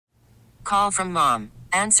Call from mom.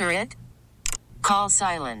 Answer it. Call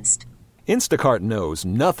silenced. Instacart knows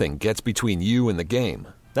nothing gets between you and the game.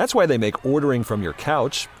 That's why they make ordering from your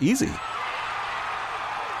couch easy.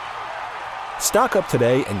 Stock up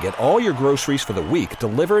today and get all your groceries for the week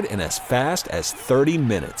delivered in as fast as 30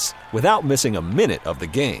 minutes without missing a minute of the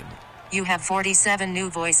game. You have 47 new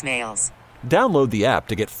voicemails. Download the app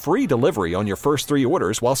to get free delivery on your first 3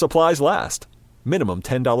 orders while supplies last. Minimum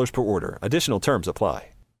 $10 per order. Additional terms apply.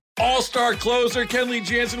 All-star closer Kenley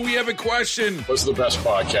Jansen, we have a question. What's the best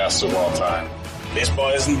podcast of all time? Baseball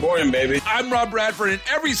isn't boring, baby. I'm Rob Bradford, and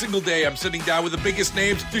every single day I'm sitting down with the biggest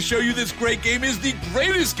names to show you this great game is the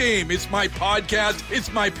greatest game. It's my podcast.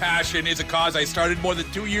 It's my passion. It's a cause I started more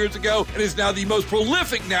than 2 years ago and is now the most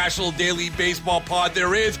prolific national daily baseball pod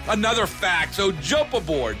there is. Another fact, so jump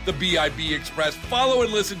aboard the BIB Express. Follow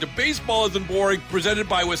and listen to Baseball Isn't Boring, presented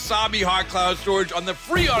by Wasabi Hot Cloud Storage on the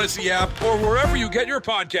free Odyssey app or wherever you get your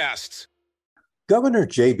podcasts. Governor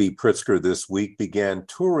J.B. Pritzker this week began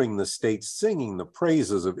touring the state singing the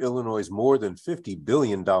praises of Illinois' more than $50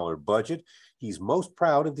 billion budget. He's most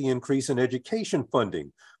proud of the increase in education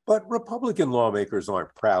funding. But Republican lawmakers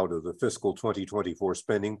aren't proud of the fiscal 2024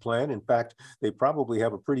 spending plan. In fact, they probably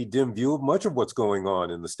have a pretty dim view of much of what's going on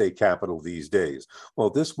in the state capitol these days. Well,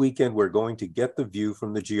 this weekend, we're going to get the view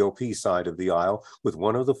from the GOP side of the aisle with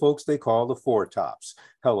one of the folks they call the Four Tops.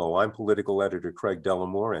 Hello, I'm political editor Craig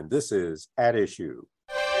Dellimore, and this is At Issue.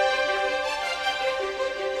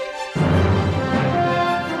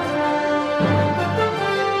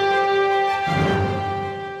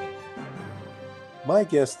 My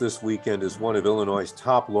guest this weekend is one of Illinois'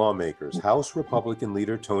 top lawmakers, House Republican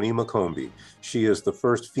leader Toni McCombie. She is the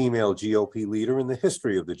first female GOP leader in the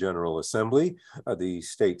history of the General Assembly. The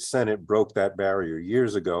state Senate broke that barrier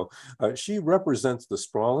years ago. She represents the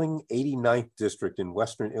sprawling 89th district in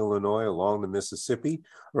western Illinois along the Mississippi.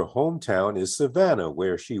 Her hometown is Savannah,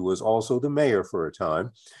 where she was also the mayor for a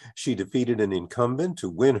time. She defeated an incumbent to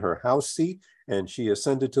win her House seat, and she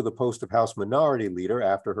ascended to the post of House Minority Leader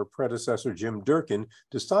after her predecessor, Jim Durkin,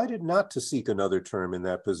 decided not to seek another term in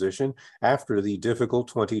that position after the difficult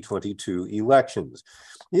 2022 elections.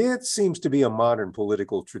 It seems to be a modern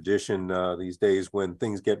political tradition these days when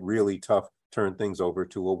things get really tough, turn things over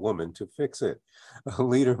to a woman to fix it.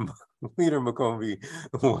 Leader McCombie,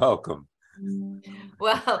 welcome.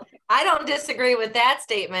 Well, I don't disagree with that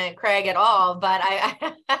statement, Craig, at all, but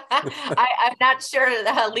I'm not sure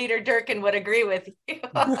Leader Durkin would agree with you.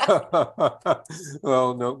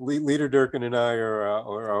 Well, no, Leader Durkin and I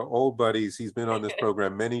are old buddies. He's been on this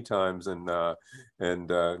program many times, and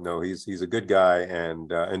no, he's a good guy and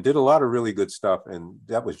did a lot of really good stuff. And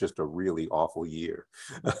that was just a really awful year.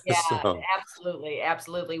 Yeah,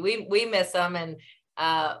 absolutely. We miss him, and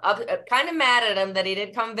kind of mad at him that he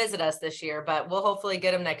didn't come visit us this year, but we'll hopefully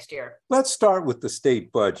get him next year. Let's start with the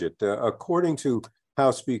state budget. According to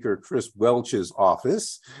House Speaker Chris Welch's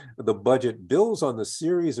office, the budget builds on the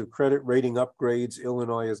series of credit rating upgrades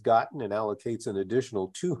Illinois has gotten and allocates an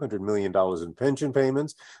additional $200 million in pension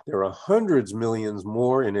payments. There are hundreds millions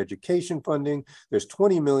more in education funding. There's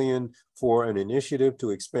 $20 million for an initiative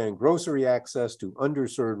to expand grocery access to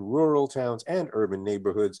underserved rural towns and urban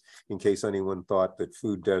neighborhoods, in case anyone thought that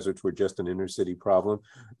food deserts were just an inner city problem.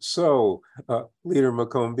 So, Leader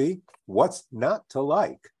McCombie, what's not to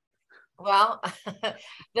like? Well,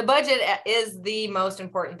 the budget is the most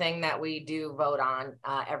important thing that we do vote on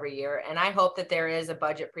every year. And I hope that there is a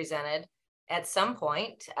budget presented at some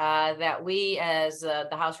point that we as the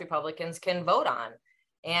House Republicans can vote on.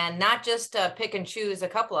 And not just pick and choose a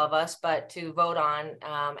couple of us, but to vote on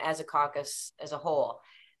as a caucus as a whole.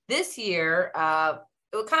 This year, a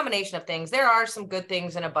combination of things. There are some good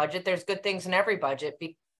things in a budget. There's good things in every budget,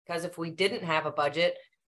 because if we didn't have a budget,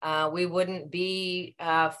 we wouldn't be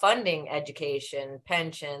funding education,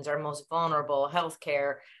 pensions, our most vulnerable,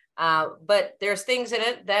 healthcare. But there's things in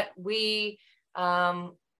it that we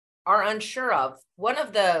are unsure of. One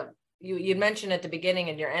of the you mentioned at the beginning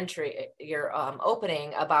in your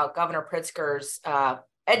opening about Governor Pritzker's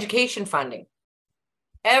education funding.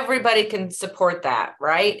 Everybody can support that,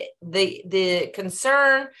 right? The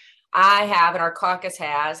concern I have and our caucus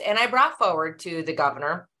has, and I brought forward to the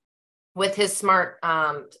governor with his Smart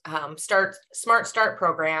Start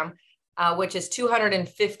program, which is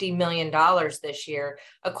 $250 million this year.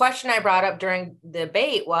 A question I brought up during the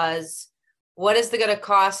debate was, what is it going to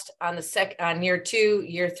cost on year 2,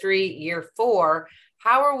 year 3, year 4?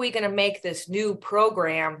 How are we going to make this new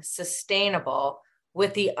program sustainable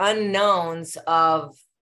with the unknowns of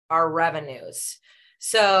our revenues?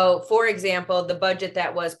 So, for example, the budget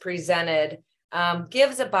that was presented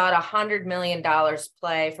gives about $100 million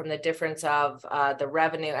play from the difference of the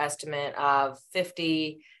revenue estimate of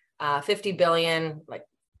 50 billion, like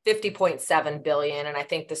 50.7 billion. And I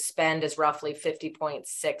think the spend is roughly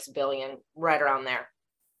 50.6 billion, right around there.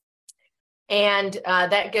 And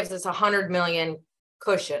that gives us 100 million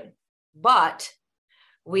cushion. But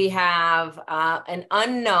we have an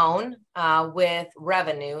unknown with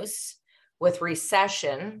revenues, with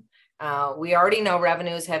recession. We already know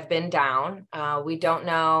revenues have been down. We don't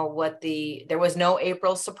know there was no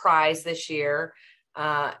April surprise this year.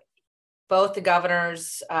 Both the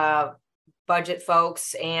governor's budget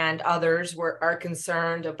folks and others are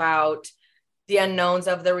concerned about the unknowns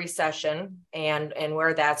of the recession and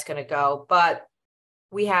where that's going to go. But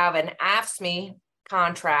we have an AFSCME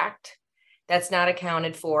contract that's not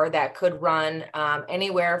accounted for that could run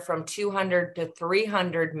anywhere from 200 to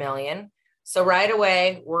 300 million. So right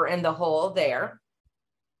away, we're in the hole there.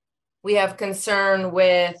 We have concern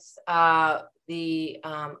with the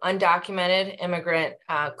undocumented immigrant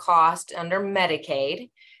cost under Medicaid.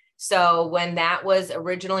 So when that was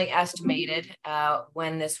originally estimated,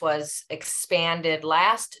 when this was expanded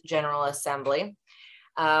last General Assembly,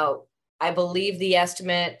 I believe the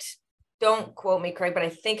estimate, don't quote me, Craig, but I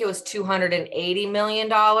think it was $280 million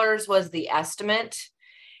was the estimate.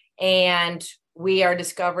 And we are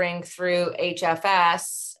discovering through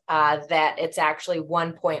HFS that it's actually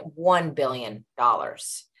 $1.1 billion.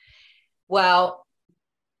 Well,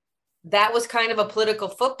 that was kind of a political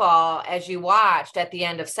football as you watched at the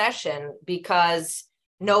end of session, because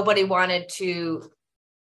nobody wanted to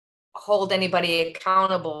hold anybody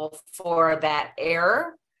accountable for that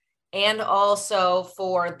error, and also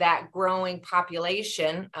for that growing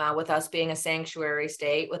population, with us being a sanctuary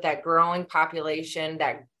state, with that growing population,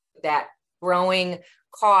 that growing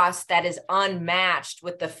cost that is unmatched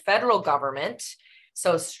with the federal government.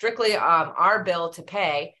 So strictly our bill to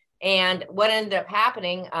pay. And what ended up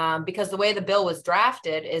happening, because the way the bill was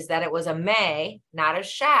drafted is that it was a may, not a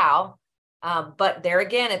shall. But there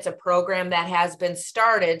again, it's a program that has been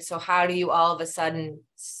started. So how do you all of a sudden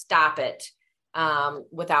stop it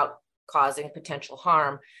without causing potential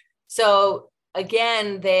harm? So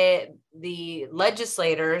again, the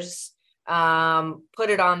legislators put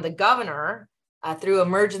it on the governor through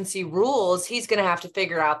emergency rules. He's going to have to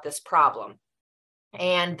figure out this problem.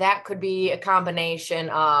 And that could be a combination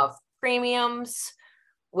of premiums,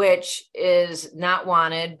 which is not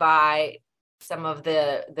wanted by some of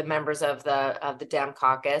the members of the Dem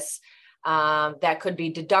caucus. That could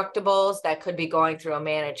be deductibles. That could be going through a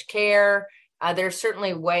managed care. There's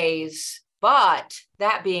certainly ways. But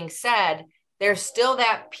that being said, there's still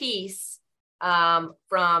that piece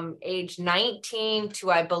from age 19 to,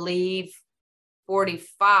 I believe,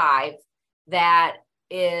 45 that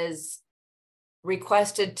is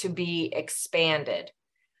requested to be expanded.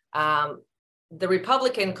 The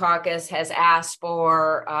Republican caucus has asked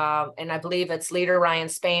for, and I believe it's Leader Ryan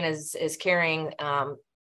Spain is carrying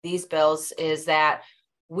these bills, is that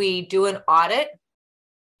we do an audit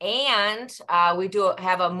and we do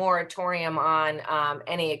have a moratorium on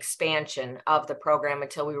any expansion of the program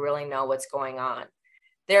until we really know what's going on.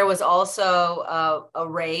 There was also a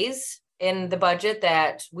raise in the budget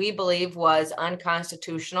that we believe was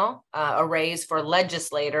unconstitutional, a raise for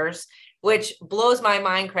legislators, which blows my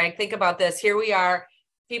mind, Craig. Think about this. Here we are,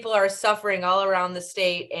 people are suffering all around the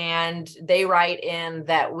state, and they write in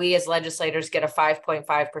that we as legislators get a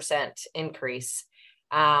 5.5% increase.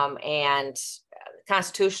 And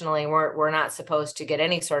constitutionally, we're not supposed to get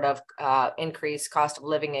any sort of increase, cost of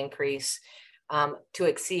living increase to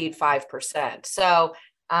exceed 5%. So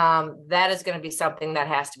that is going to be something that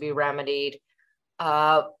has to be remedied.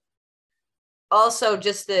 Also,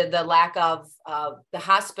 just the lack of the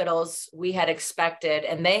hospitals, we had expected,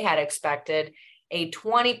 and they had expected, a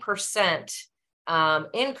 20%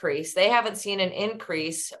 increase. They haven't seen an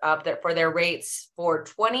increase for their rates for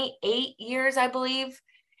 28 years, I believe.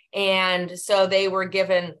 And so they were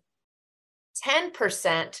given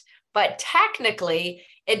 10%, but technically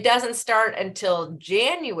it doesn't start until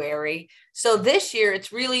January. So this year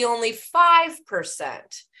it's really only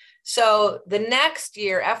 5%. So the next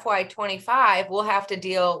year, FY25, we'll have to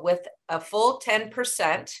deal with a full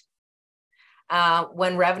 10%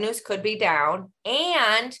 when revenues could be down,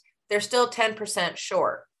 and they're still 10%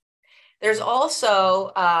 short. There's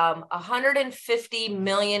also $150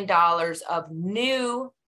 million of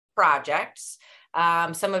new projects.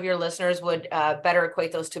 Some of your listeners would better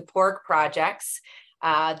equate those to pork projects.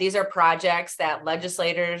 These are projects that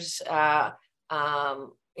legislators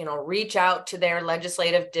reach out to their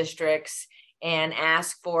legislative districts and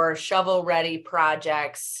ask for shovel-ready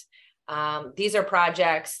projects These are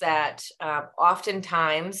projects that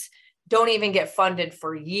oftentimes don't even get funded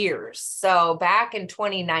for years. So back in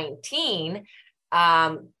 2019,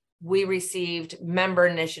 we received member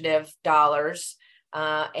initiative dollars,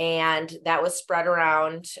 and that was spread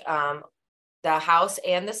around the House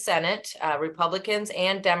and the Senate, Republicans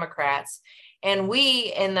and Democrats. And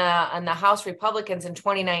we in the House Republicans in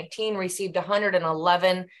 2019 received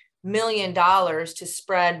 $111 million to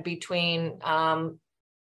spread between, I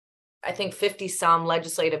think, 50 some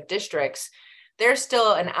legislative districts. There's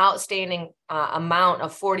still an outstanding amount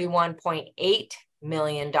of $41.8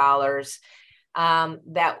 million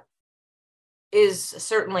that is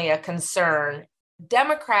certainly a concern.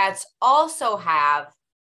 Democrats also have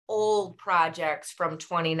old projects from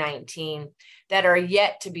 2019 that are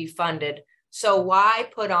yet to be funded. So why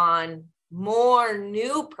put on more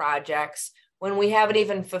new projects when we haven't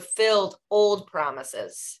even fulfilled old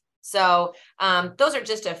promises? So those are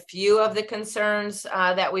just a few of the concerns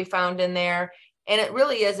that we found in there. And it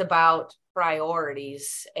really is about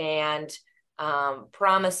priorities and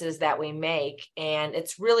promises that we make. And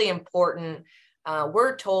it's really important.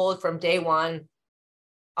 We're told from day one,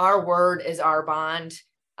 our word is our bond.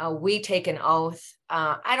 We take an oath.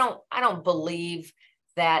 I don't believe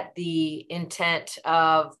that the intent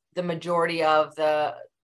of the majority of the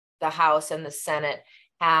House and the Senate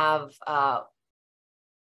have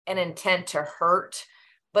an intent to hurt,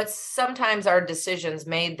 but sometimes our decisions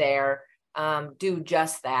made there do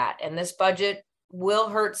just that. And this budget will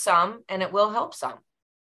hurt some and it will help some.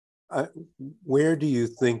 Where do you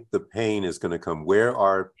think the pain is going to come? Where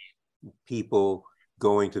are people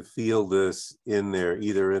going to feel this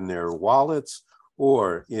either in their wallets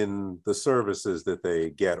or in the services that they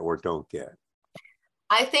get or don't get?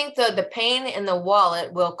 I think the pain in the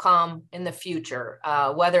wallet will come in the future,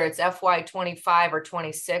 whether it's FY25 or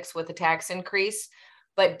 26 with the tax increase.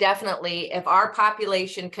 But definitely, if our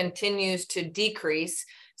population continues to decrease,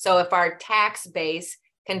 so if our tax base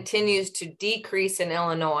continues to decrease in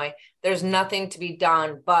Illinois, there's nothing to be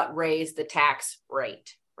done but raise the tax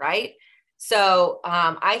rate, right? So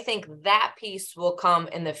I think that piece will come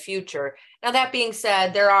in the future. Now, that being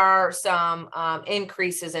said, there are some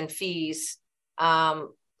increases in fees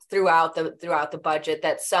throughout the budget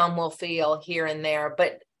that some will feel here and there,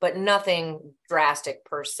 but nothing drastic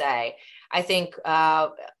per se. I think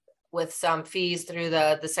with some fees through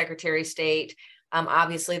the Secretary of State,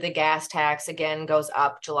 obviously the gas tax again goes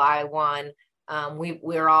up July 1.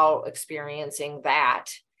 We're all experiencing that,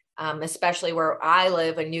 especially where I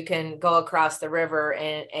live, and you can go across the river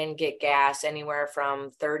and get gas anywhere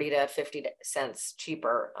from 30 to 50 cents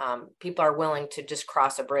cheaper. People are willing to just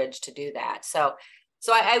cross a bridge to do that. So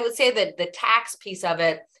I would say that the tax piece of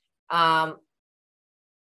it,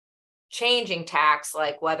 changing tax,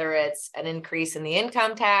 like whether it's an increase in the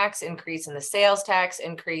income tax, increase in the sales tax,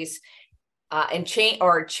 increase and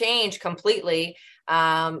change completely.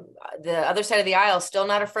 The other side of the aisle is still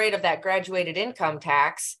not afraid of that graduated income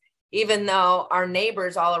tax, even though our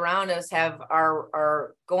neighbors all around us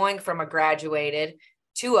are going from a graduated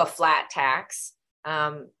to a flat tax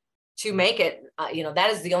to make it, that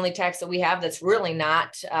is the only tax that we have that's really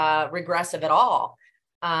not regressive at all.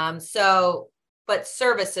 But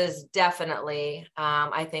services definitely,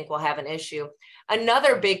 I think, will have an issue.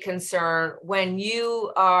 Another big concern when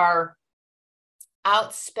you are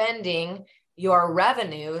outspending your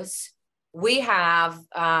revenues, we have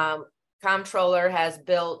Comptroller has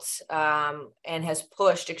built and has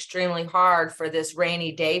pushed extremely hard for this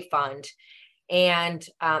rainy day fund. And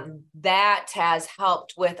that has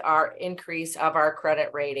helped with our increase of our credit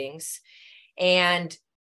ratings. And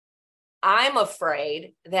I'm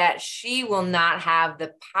afraid that she will not have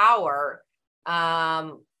the power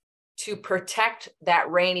to protect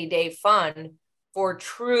that rainy day fund for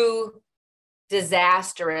true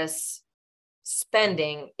disastrous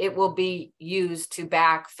spending. It will be used to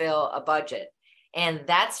backfill a budget. And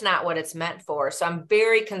that's not what it's meant for. So I'm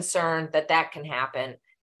very concerned that can happen.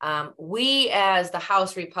 We, as the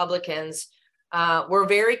House Republicans, were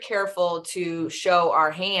very careful to show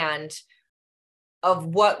our hand of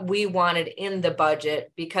what we wanted in the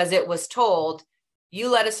budget, because it was told,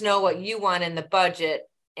 you let us know what you want in the budget.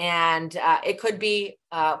 And it could be,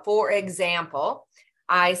 for example,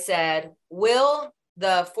 I said, will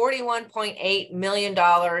the $41.8 million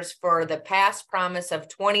for the past promise of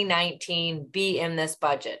 2019 be in this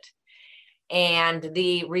budget? And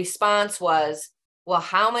the response was, well,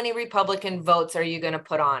 how many Republican votes are you going to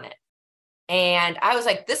put on it? And I was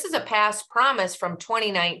like, this is a past promise from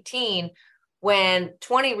 2019 when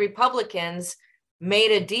 20 Republicans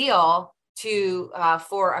made a deal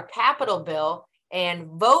for a capital bill and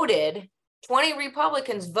voted 20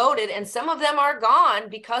 Republicans voted, and some of them are gone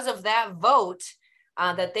because of that vote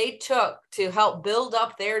that they took to help build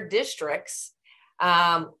up their districts.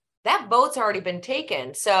 That vote's already been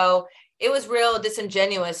taken. So it was real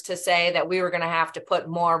disingenuous to say that we were going to have to put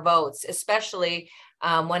more votes, especially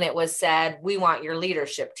when it was said, we want your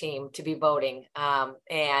leadership team to be voting.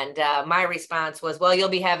 And my response was, well, you'll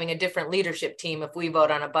be having a different leadership team if we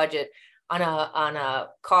vote on a budget on a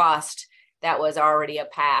cost that was already a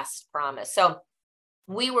past promise. So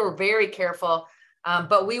we were very careful,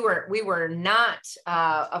 but we were not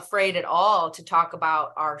afraid at all to talk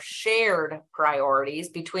about our shared priorities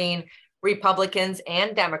between Republicans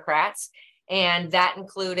and Democrats. And that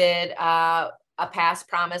included a past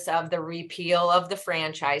promise of the repeal of the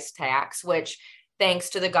franchise tax, which, thanks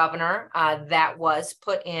to the governor, that was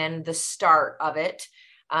put in the start of it.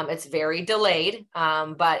 It's very delayed,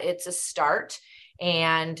 but it's a start.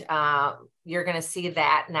 And you're going to see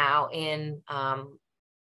that now in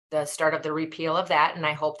the start of the repeal of that. And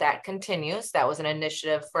I hope that continues. That was an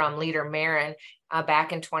initiative from Leader Marin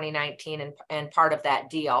back in 2019 and part of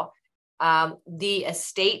that deal. The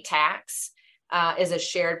estate tax is a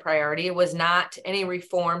shared priority. It was not, any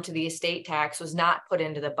reform to the estate tax was not put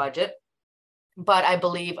into the budget, but I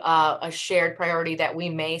believe a shared priority that we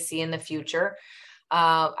may see in the future.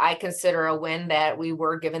 I consider a win that we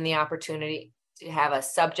were given the opportunity to have a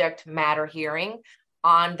subject matter hearing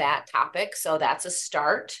on that topic. So that's a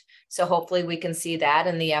start. So hopefully we can see that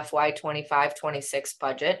in the FY 25-26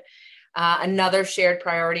 budget. Another shared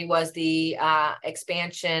priority was the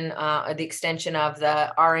expansion, the extension of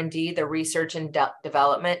the R&D, the research and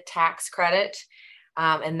development tax credit.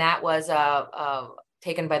 And that was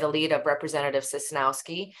taken by the lead of Representative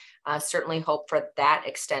Sosnowski. Certainly hope for that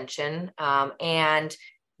extension. And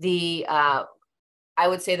I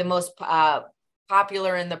would say the most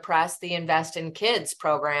popular in the press, the Invest in Kids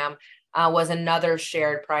program, was another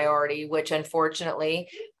shared priority, which unfortunately,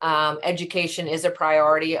 education is a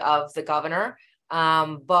priority of the governor.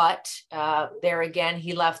 But there again,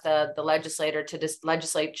 he left the legislature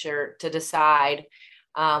to decide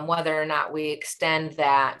whether or not we extend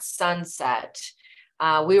that sunset.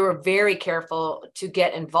 We were very careful to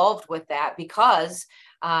get involved with that because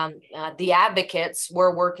the advocates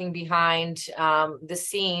were working behind the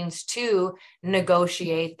scenes to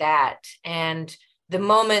negotiate that. And the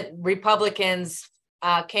moment Republicans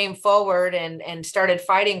came forward and started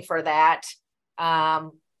fighting for that,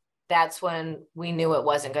 that's when we knew it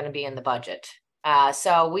wasn't going to be in the budget.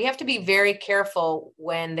 So we have to be very careful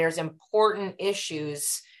when there's important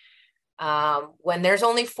issues. When there's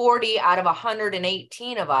only 40 out of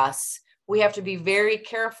 118 of us, we have to be very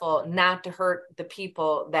careful not to hurt the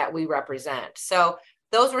people that we represent. So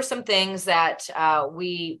those were some things that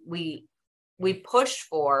we pushed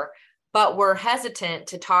for, but we're hesitant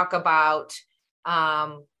to talk about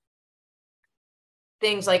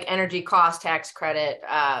things like energy cost tax credit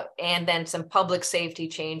and then some public safety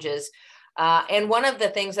changes. And one of the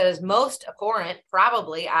things that is most abhorrent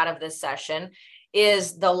probably out of this session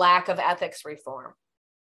is the lack of ethics reform.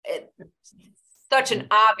 It's such an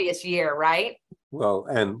obvious year, right? Well,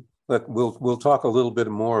 and we'll talk a little bit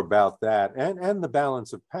more about that and the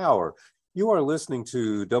balance of power. You are listening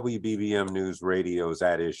to WBBM News Radio's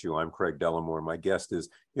At Issue. I'm Craig Dellimore. My guest is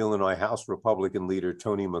Illinois House Republican leader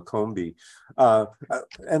Tony McCombie.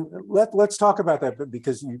 And let's talk about that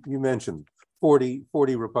because you mentioned 40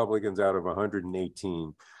 Republicans out of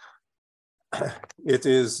 118. It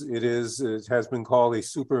has been called a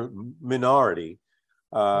super minority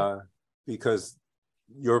because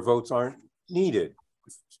your votes aren't needed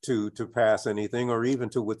to pass anything or even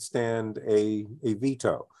to withstand a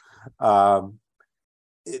veto.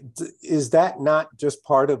 Is that not just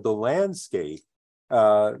part of the landscape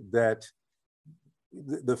that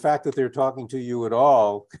the fact that they're talking to you at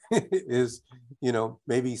all is,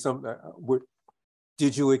 maybe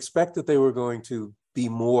did you expect that they were going to be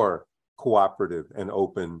more cooperative and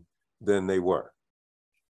open than they were?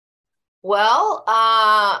 Well,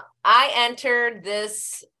 I entered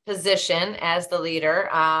this position as the leader.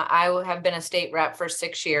 I have been a state rep for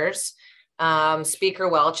 6 years. Speaker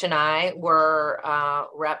Welch and I were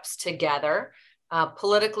reps together,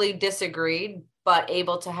 politically disagreed, but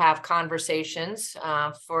able to have conversations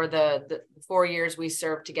for the 4 years we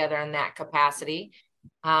served together in that capacity.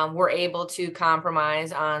 We're able to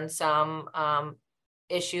compromise on some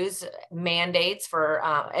issues, mandates for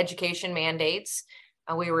education mandates.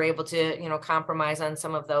 We were able to, compromise on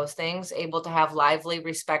some of those things, able to have lively,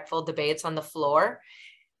 respectful debates on the floor.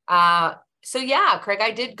 So yeah, Craig,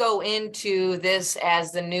 I did go into this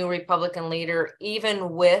as the new Republican leader, even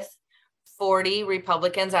with 40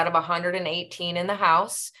 Republicans out of 118 in the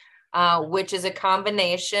House. which is a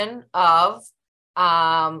combination of,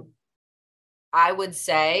 I would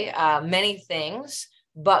say, many things,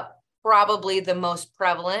 but probably the most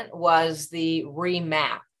prevalent was the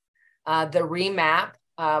remap. The remap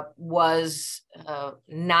was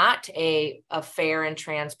not a fair and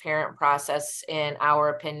transparent process, in our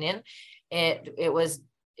opinion. It was,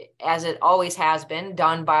 as it always has been,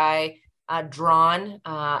 done by, drawn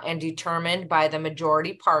and determined by the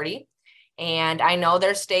majority party. And I know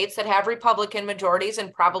there's states that have Republican majorities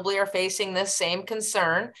and probably are facing this same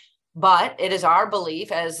concern, but it is our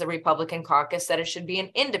belief as the Republican caucus that it should be an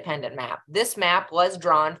independent map. This map was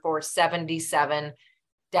drawn for 77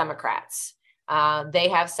 Democrats. They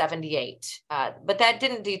have 78. But that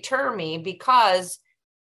didn't deter me, because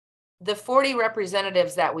the 40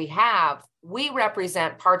 representatives that we have, we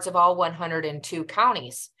represent parts of all 102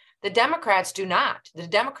 counties. The Democrats do not. The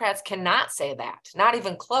Democrats cannot say that, not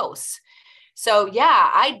even close. So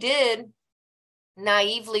yeah, I did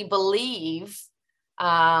naively believe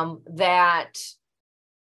that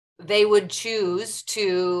they would choose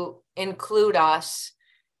to include us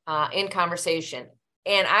in conversation.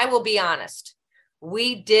 And I will be honest,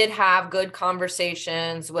 we did have good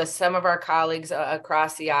conversations with some of our colleagues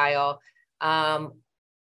across the aisle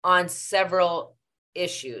on several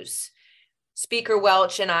issues. Speaker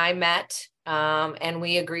Welch and I met, and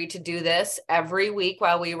we agreed to do this every week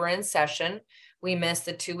while we were in session. We missed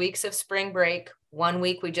the 2 weeks of spring break. 1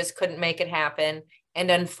 week, we just couldn't make it happen.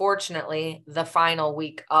 And unfortunately, the final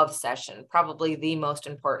week of session, probably the most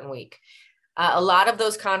important week. A lot of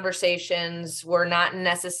those conversations were not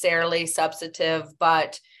necessarily substantive,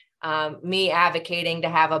 but me advocating to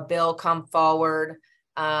have a bill come forward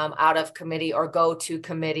out of committee or go to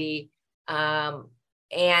committee,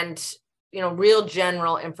 and real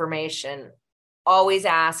general information, always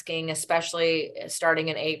asking, especially starting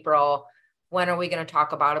in April, when are we going to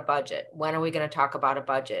talk about a budget? When are we going to talk about a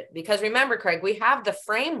budget? Because remember, Craig, we have the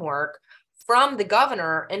framework from the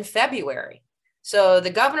governor in February. So the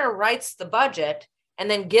governor writes the budget and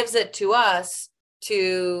then gives it to us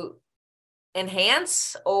to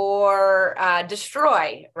enhance or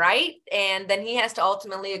destroy, right? And then he has to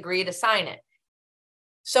ultimately agree to sign it.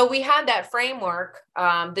 So we had that framework.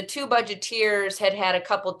 The two budgeteers had a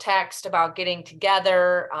couple texts about getting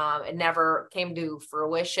together. It never came to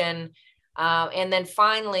fruition. And then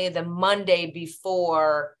finally, the Monday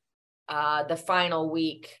before the final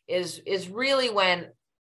week is really when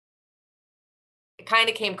it kind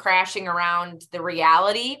of came crashing around. The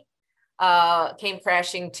reality came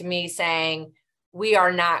crashing to me saying, we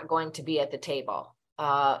are not going to be at the table.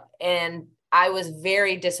 And I was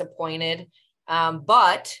very disappointed.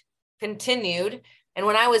 But continued. And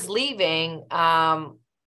when I was leaving,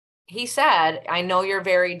 he said, I know you're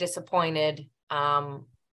very disappointed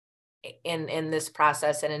in this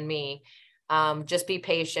process and in me. Just be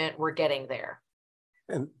patient. We're getting there.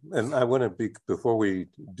 And I want to be, before we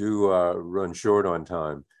do run short on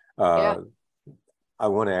time, I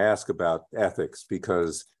want to ask about ethics,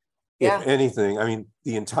 because if anything, I mean,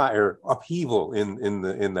 the entire upheaval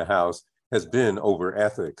in the House has been over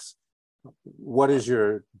ethics. What is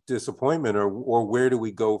your disappointment, or where do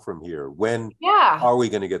we go from here? When are we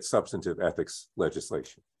going to get substantive ethics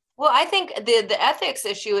legislation? Well, I think the ethics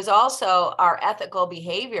issue is also our ethical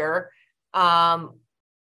behavior,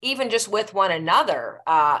 even just with one another.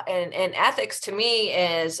 And ethics to me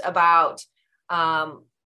is about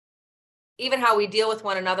even how we deal with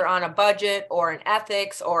one another on a budget or an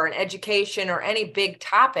ethics or an education or any big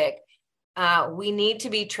topic. We need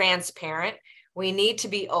to be transparent. We need to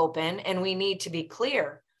be open, and we need to be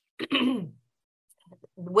clear.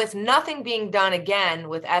 With nothing being done again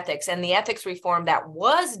with ethics, and the ethics reform that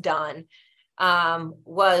was done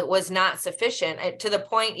was not sufficient, to the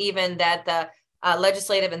point even that the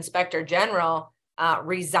legislative inspector general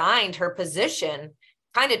resigned her position,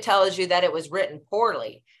 kind of tells you that it was written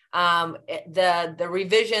poorly. The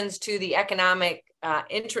revisions to the economic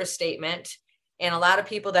interest statement, and a lot of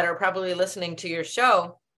people that are probably listening to your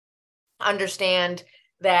show understand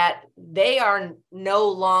that they are no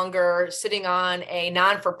longer sitting on a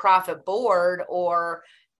non-for-profit board, or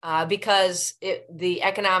because the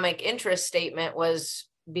economic interest statement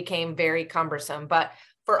became very cumbersome. But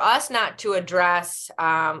for us not to address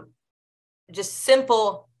just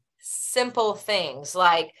simple things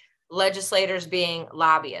like legislators being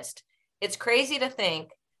lobbyists, it's crazy to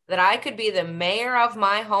think that I could be the mayor of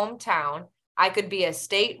my hometown, I could be a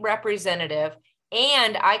state representative,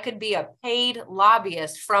 and I could be a paid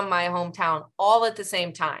lobbyist from my hometown all at the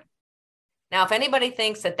same time. Now, if anybody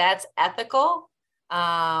thinks that that's ethical,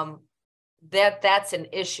 that's an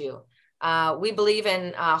issue. We believe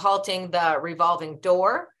in halting the revolving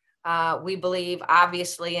door. We believe,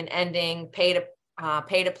 obviously, in ending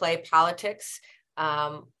pay-to-play politics.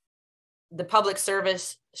 The public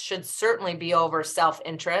service should certainly be over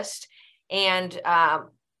self-interest. And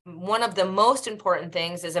one of the most important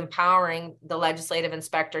things is empowering the legislative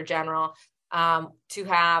inspector general to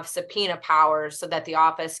have subpoena powers so that the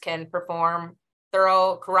office can perform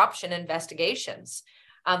thorough corruption investigations.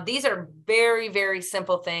 These are very, very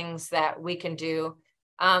simple things that we can do.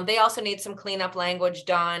 They also need some cleanup language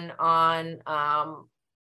done on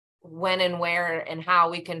when and where and how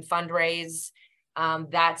we can fundraise.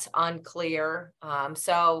 That's unclear.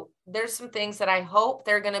 So there's some things that I hope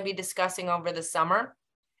they're going to be discussing over the summer.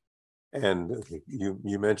 And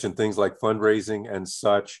you mentioned things like fundraising and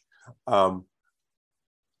such. How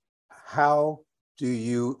do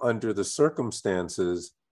you, under the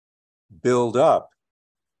circumstances, build up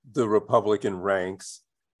the Republican ranks,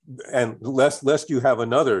 and lest you have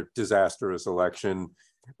another disastrous election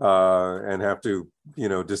and have to,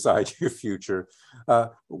 decide your future?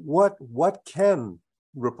 What can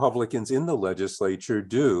Republicans in the legislature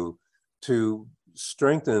do to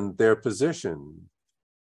strengthen their position?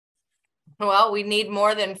 Well, we need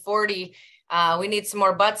more than 40. We need some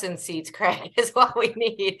more butts in seats, Craig, is what we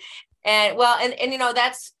need. And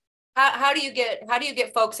that's how do you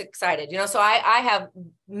get folks excited? So I have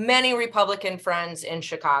many Republican friends in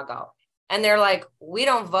Chicago, and they're like, we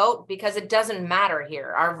don't vote because it doesn't matter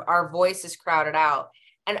here. Our voice is crowded out.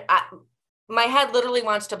 And my head literally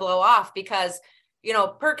wants to blow off because,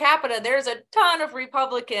 per capita, there's a ton of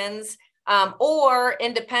Republicans or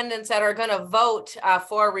independents that are going to vote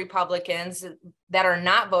for Republicans that are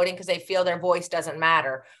not voting because they feel their voice doesn't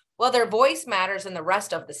matter. Well, their voice matters in the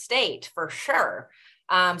rest of the state for sure.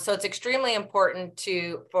 So it's extremely important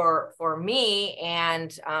for me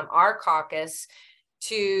and our caucus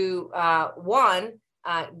to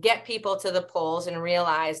get people to the polls and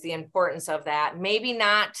realize the importance of that. Maybe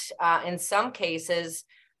not in some cases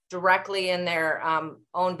directly in their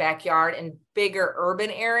own backyard in bigger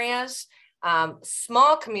urban areas.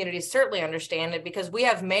 Small communities certainly understand it because we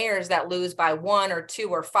have mayors that lose by 1 or 2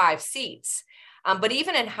 or 5 seats. But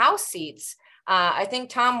even in House seats, I think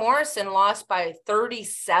Tom Morrison lost by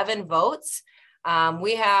 37 votes.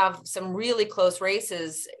 We have some really close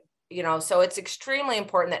races, so it's extremely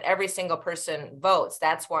important that every single person votes.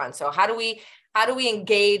 That's one. So how do we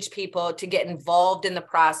engage people to get involved in the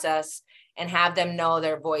process and have them know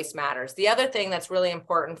their voice matters? The other thing that's really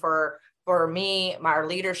important for me, our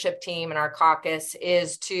leadership team and our caucus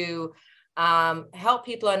is to help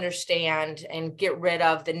people understand and get rid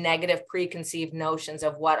of the negative preconceived notions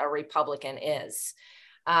of what a Republican is.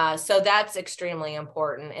 So that's extremely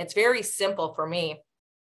important. It's very simple for me.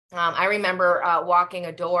 I remember walking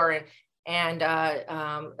a door and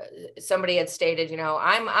somebody had stated,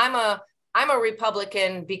 I'm a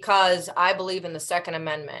Republican because I believe in the Second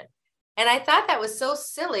Amendment. And I thought that was so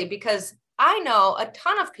silly because I know a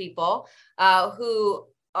ton of people who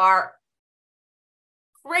are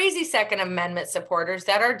crazy Second Amendment supporters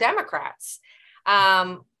that are Democrats.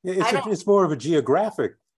 It's more of a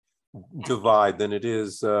geographic divide than it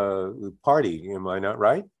is party. Am I not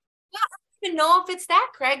right? I don't even know if it's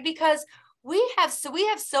that, Craig, because we have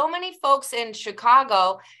so many folks in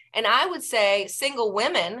Chicago, and I would say single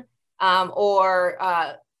women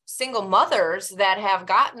or single mothers that have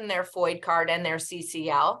gotten their FOID card and their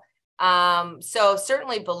CCL. So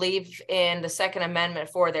certainly believe in the Second Amendment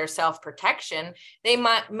for their self-protection. They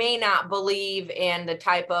may not believe in the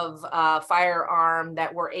type of firearm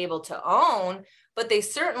that we're able to own, but they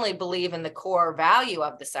certainly believe in the core value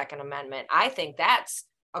of the Second Amendment. I think that's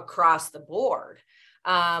across the board.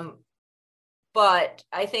 But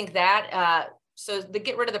I think that so to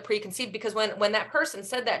get rid of the preconceived, because when that person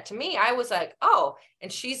said that to me, I was like, oh,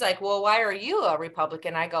 and she's like, well, why are you a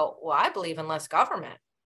Republican? I go, well, I believe in less government.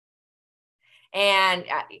 And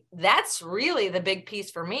that's really the big piece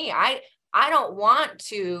for me. I don't want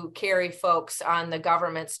to carry folks on the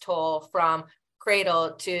government's toll from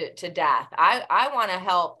cradle to death. I want to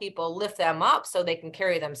help people lift them up so they can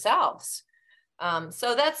carry themselves.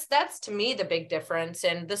 So that's to me the big difference.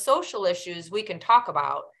 And the social issues we can talk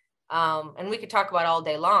about, and we could talk about all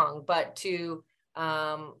day long, but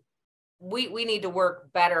we need to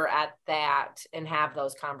work better at that and have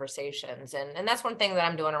those conversations. And that's one thing that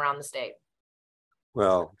I'm doing around the state.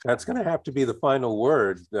 Well, that's going to have to be the final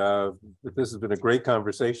word. This has been a great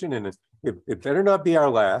conversation, and it better not be our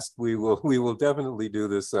last. We will definitely do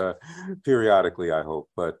this periodically, I hope.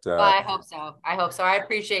 But well, I hope so. I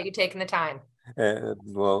appreciate you taking the time.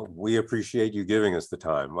 Well, we appreciate you giving us the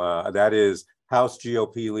time. That is House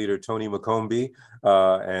GOP Leader Tony McCombie.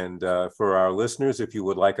 And for our listeners, if you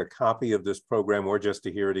would like a copy of this program or just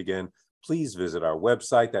to hear it again, please visit our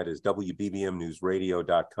website. That is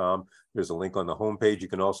WBBMnewsradio.com. There's a link on the homepage. You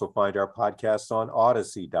can also find our podcasts on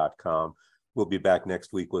Odyssey.com. We'll be back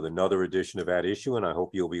next week with another edition of At Issue, and I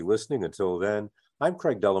hope you'll be listening. Until then, I'm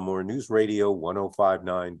Craig Dellimore, News Radio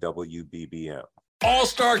 105.9 WBBM.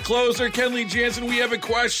 All-star closer Kenley Jansen, we have a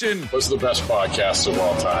question. What's the best podcast of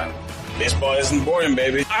all time? Baseball isn't boring,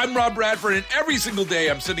 baby. I'm Rob Bradford, and every single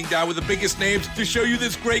day I'm sitting down with the biggest names to show you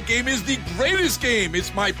this great game is the greatest game.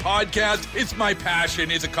 It's my podcast. It's my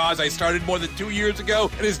passion. It's a cause I started more than 2 years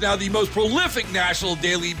ago and is now the most prolific national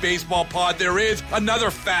daily baseball pod there is.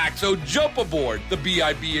 Another fact, so jump aboard the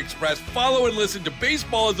BIB Express. Follow and listen to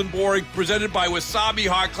Baseball Isn't Boring, presented by Wasabi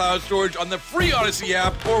Hot Cloud Storage on the free Odyssey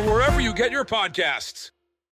app or wherever you get your podcasts.